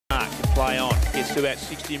play on. Gets to about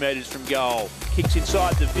 60 metres from goal. Kicks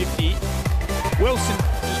inside the 50. Wilson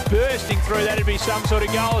just bursting through. That'd be some sort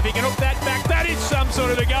of goal. If he can hook that back, that is some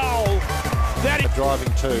sort of a goal. That is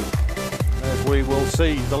driving too. As we will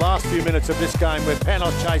see the last few minutes of this game where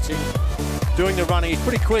Panos chasing, doing the running. He's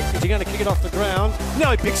pretty quick. Is he going to kick it off the ground?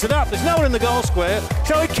 No, he picks it up. There's no one in the goal square.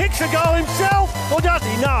 So he kicks the goal himself. Or does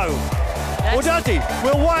he? No. Or does he?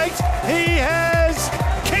 We'll wait. He has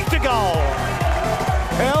kicked a goal.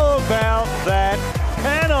 How about that?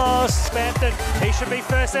 Panos. Bampton, he should be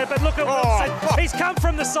first there, but look at Wilson. He's come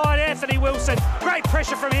from the side, Anthony Wilson. Great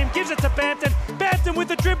pressure from him, gives it to Bampton. Bampton with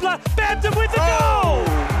the dribbler, Bampton with the goal!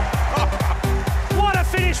 What a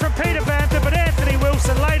finish from Peter Bampton, but Anthony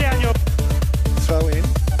Wilson, lay down your... Throw in.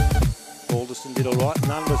 Balderston did all right.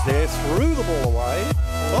 None was there. Threw the ball away.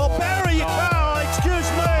 Oh, Barry, you can't. Excuse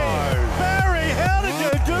me. Barry, how did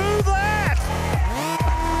you do that?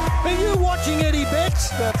 Are you watching Eddie Betts?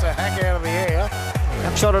 That's a hack out of the air.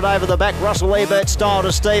 Shot it over the back, Russell Ebert style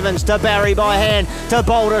to Stevens, to Barry by hand, to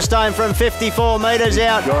Balderstone from 54 metres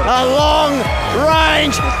out. A long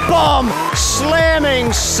range bomb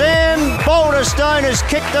slamming. Sam Balderstone has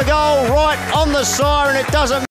kicked the goal right on the siren. It doesn't